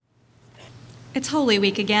It's Holy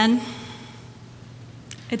Week again.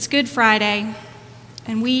 It's Good Friday,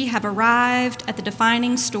 and we have arrived at the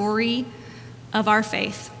defining story of our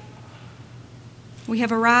faith. We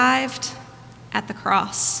have arrived at the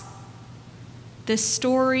cross, this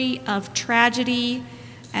story of tragedy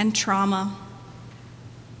and trauma.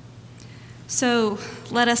 So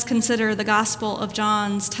let us consider the Gospel of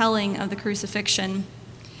John's telling of the crucifixion.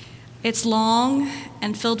 It's long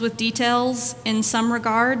and filled with details in some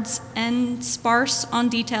regards and sparse on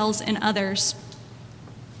details in others.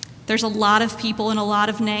 There's a lot of people and a lot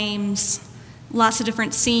of names, lots of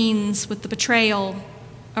different scenes with the betrayal,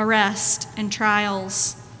 arrest, and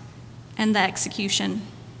trials, and the execution.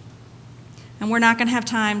 And we're not going to have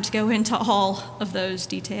time to go into all of those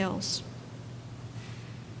details.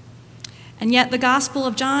 And yet the Gospel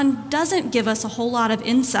of John doesn't give us a whole lot of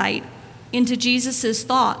insight into Jesus'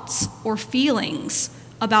 thoughts or feelings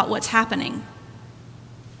about what's happening.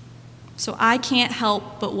 So I can't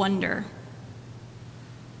help but wonder,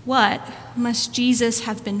 what must Jesus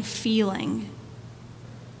have been feeling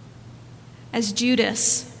as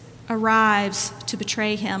Judas arrives to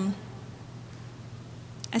betray him,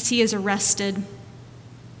 as he is arrested,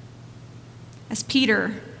 as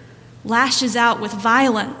Peter lashes out with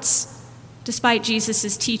violence despite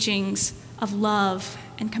Jesus' teachings of love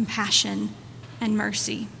and compassion and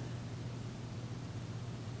mercy,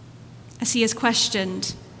 as he is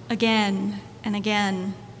questioned again and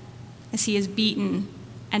again, as he is beaten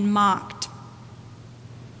and mocked,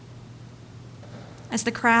 as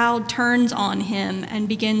the crowd turns on him and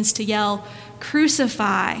begins to yell,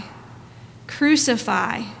 "Crucify,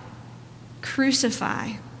 crucify,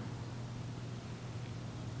 crucify,"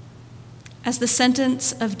 as the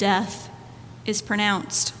sentence of death is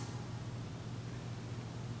pronounced,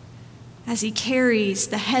 as he carries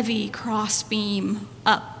the heavy crossbeam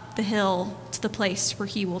up the hill to the place where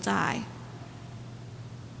he will die,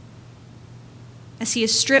 as he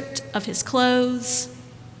is stripped of his clothes,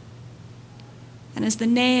 and as the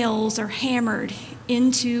nails are hammered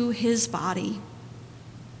into his body,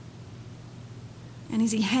 and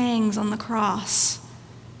as he hangs on the cross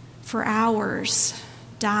for hours,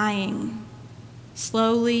 dying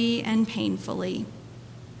slowly and painfully,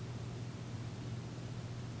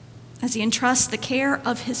 as he entrusts the care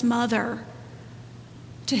of his mother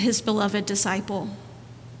to his beloved disciple,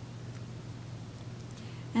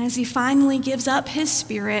 and as he finally gives up his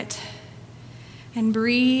spirit and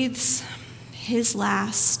breathes his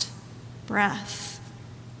last breath.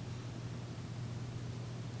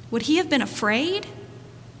 Would he have been afraid?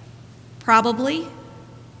 Probably.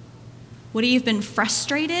 Would he have been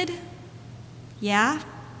frustrated? Yeah.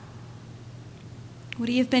 Would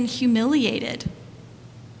he have been humiliated?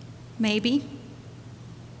 Maybe.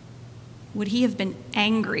 Would he have been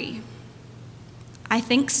angry? I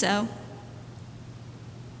think so.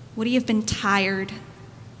 Would he have been tired?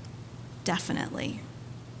 Definitely.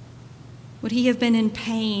 Would he have been in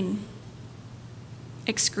pain?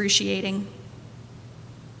 Excruciating.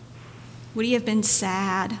 Would he have been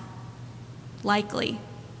sad? Likely.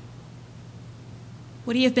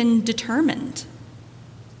 Would he have been determined?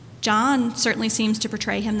 John certainly seems to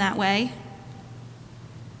portray him that way.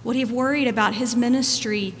 Would he have worried about his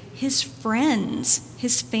ministry, his friends,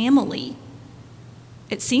 his family?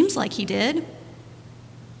 It seems like he did.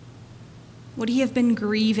 Would he have been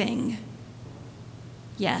grieving?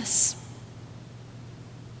 Yes.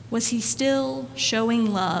 Was he still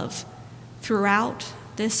showing love throughout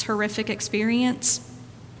this horrific experience?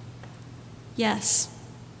 Yes.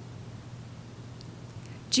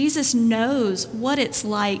 Jesus knows what it's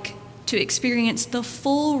like to experience the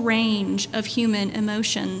full range of human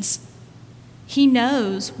emotions. He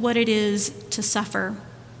knows what it is to suffer.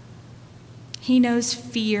 He knows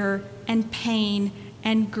fear and pain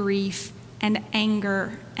and grief and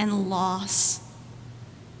anger and loss.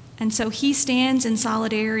 And so he stands in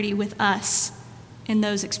solidarity with us in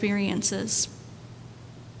those experiences.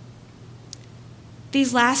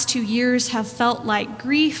 These last 2 years have felt like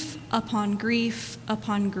grief upon grief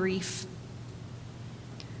upon grief.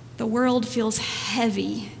 The world feels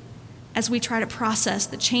heavy as we try to process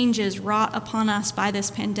the changes wrought upon us by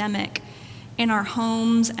this pandemic in our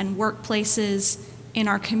homes and workplaces, in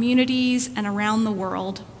our communities, and around the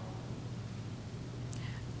world.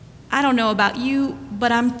 I don't know about you,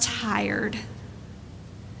 but I'm tired.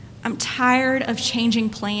 I'm tired of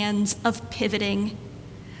changing plans, of pivoting.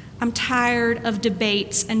 I'm tired of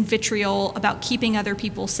debates and vitriol about keeping other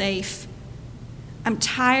people safe. I'm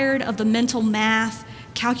tired of the mental math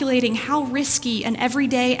calculating how risky an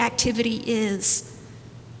everyday activity is.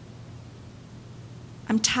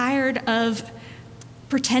 I'm tired of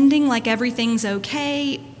pretending like everything's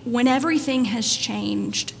okay when everything has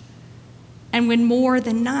changed, and when more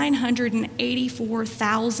than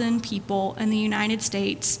 984,000 people in the United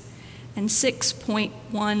States and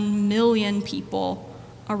 6.1 million people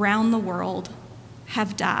around the world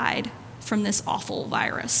have died from this awful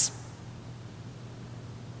virus.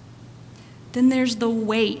 Then there's the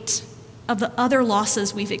weight of the other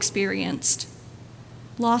losses we've experienced.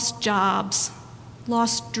 Lost jobs,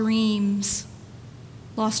 lost dreams,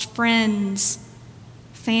 lost friends,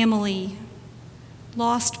 family,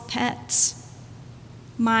 lost pets,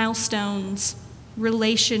 milestones,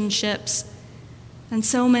 relationships, and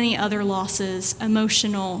so many other losses,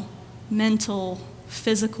 emotional, mental,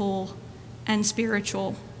 physical, and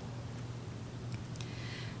spiritual.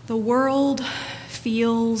 The world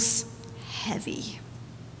feels heavy.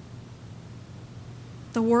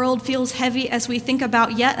 The world feels heavy as we think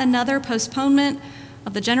about yet another postponement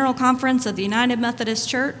of the General Conference of the United Methodist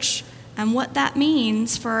Church and what that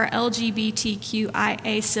means for our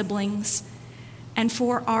LGBTQIA siblings and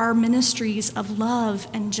for our ministries of love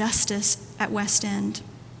and justice at West End.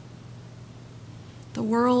 The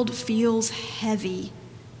world feels heavy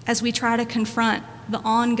as we try to confront the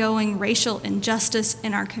ongoing racial injustice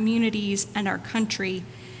in our communities and our country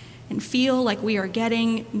and feel like we are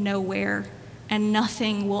getting nowhere and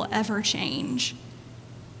nothing will ever change,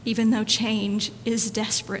 even though change is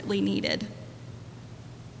desperately needed.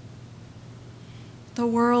 The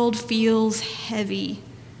world feels heavy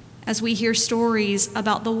as we hear stories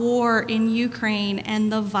about the war in Ukraine and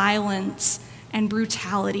the violence and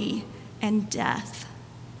brutality and death.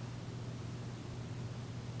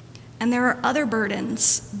 And there are other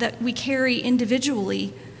burdens that we carry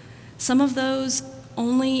individually, some of those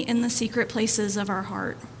only in the secret places of our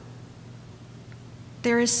heart.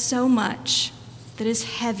 There is so much that is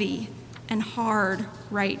heavy and hard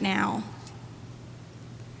right now.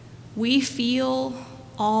 We feel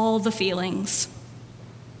all the feelings.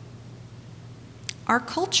 Our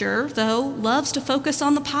culture, though, loves to focus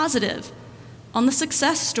on the positive, on the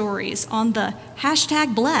success stories, on the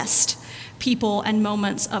 #blessed people and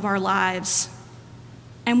moments of our lives.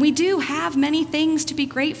 And we do have many things to be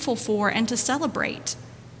grateful for and to celebrate.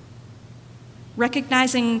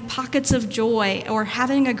 Recognizing pockets of joy or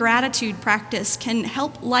having a gratitude practice can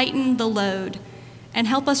help lighten the load and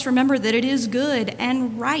help us remember that it is good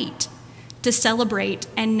and right to celebrate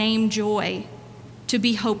and name joy, to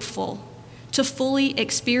be hopeful, to fully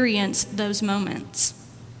experience those moments.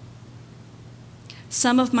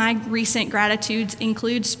 Some of my recent gratitudes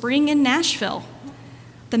include spring in Nashville,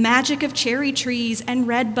 the magic of cherry trees and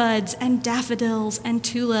redbuds and daffodils and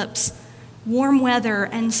tulips, warm weather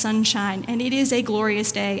and sunshine, and it is a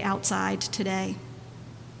glorious day outside today.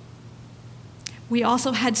 We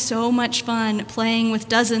also had so much fun playing with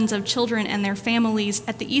dozens of children and their families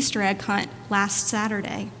at the Easter egg hunt last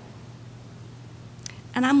Saturday.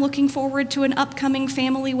 And I'm looking forward to an upcoming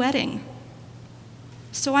family wedding.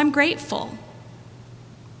 So I'm grateful,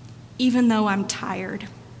 even though I'm tired.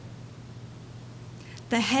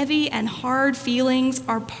 The heavy and hard feelings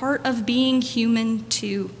are part of being human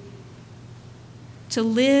too. To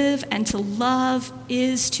live and to love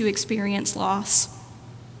is to experience loss.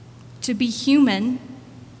 To be human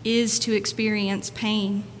is to experience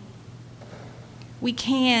pain. We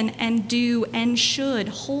can and do and should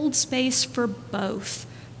hold space for both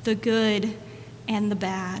the good and the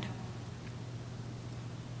bad.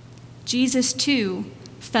 Jesus, too,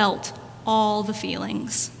 felt all the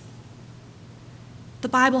feelings. The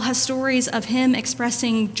Bible has stories of him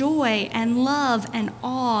expressing joy and love and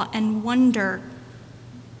awe and wonder,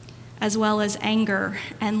 as well as anger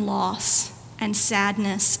and loss and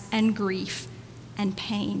sadness and grief and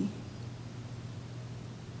pain.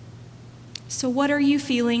 So what are you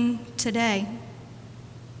feeling today?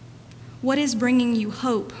 What is bringing you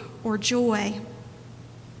hope or joy?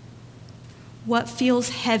 What feels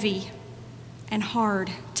heavy and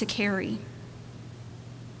hard to carry?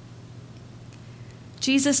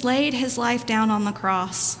 Jesus laid his life down on the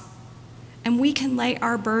cross, and we can lay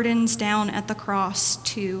our burdens down at the cross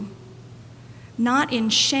too. Not in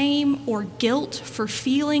shame or guilt for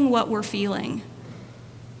feeling what we're feeling,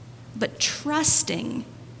 but trusting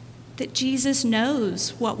that Jesus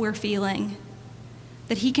knows what we're feeling,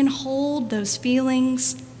 that he can hold those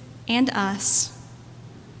feelings and us,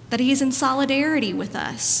 that he is in solidarity with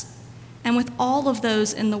us and with all of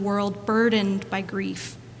those in the world burdened by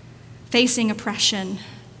grief, facing oppression,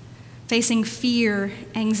 facing fear,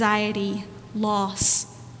 anxiety, loss,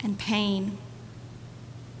 and pain,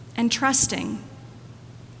 and trusting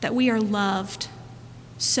that we are loved,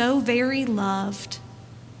 so very loved,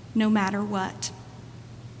 no matter what.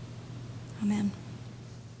 Amen.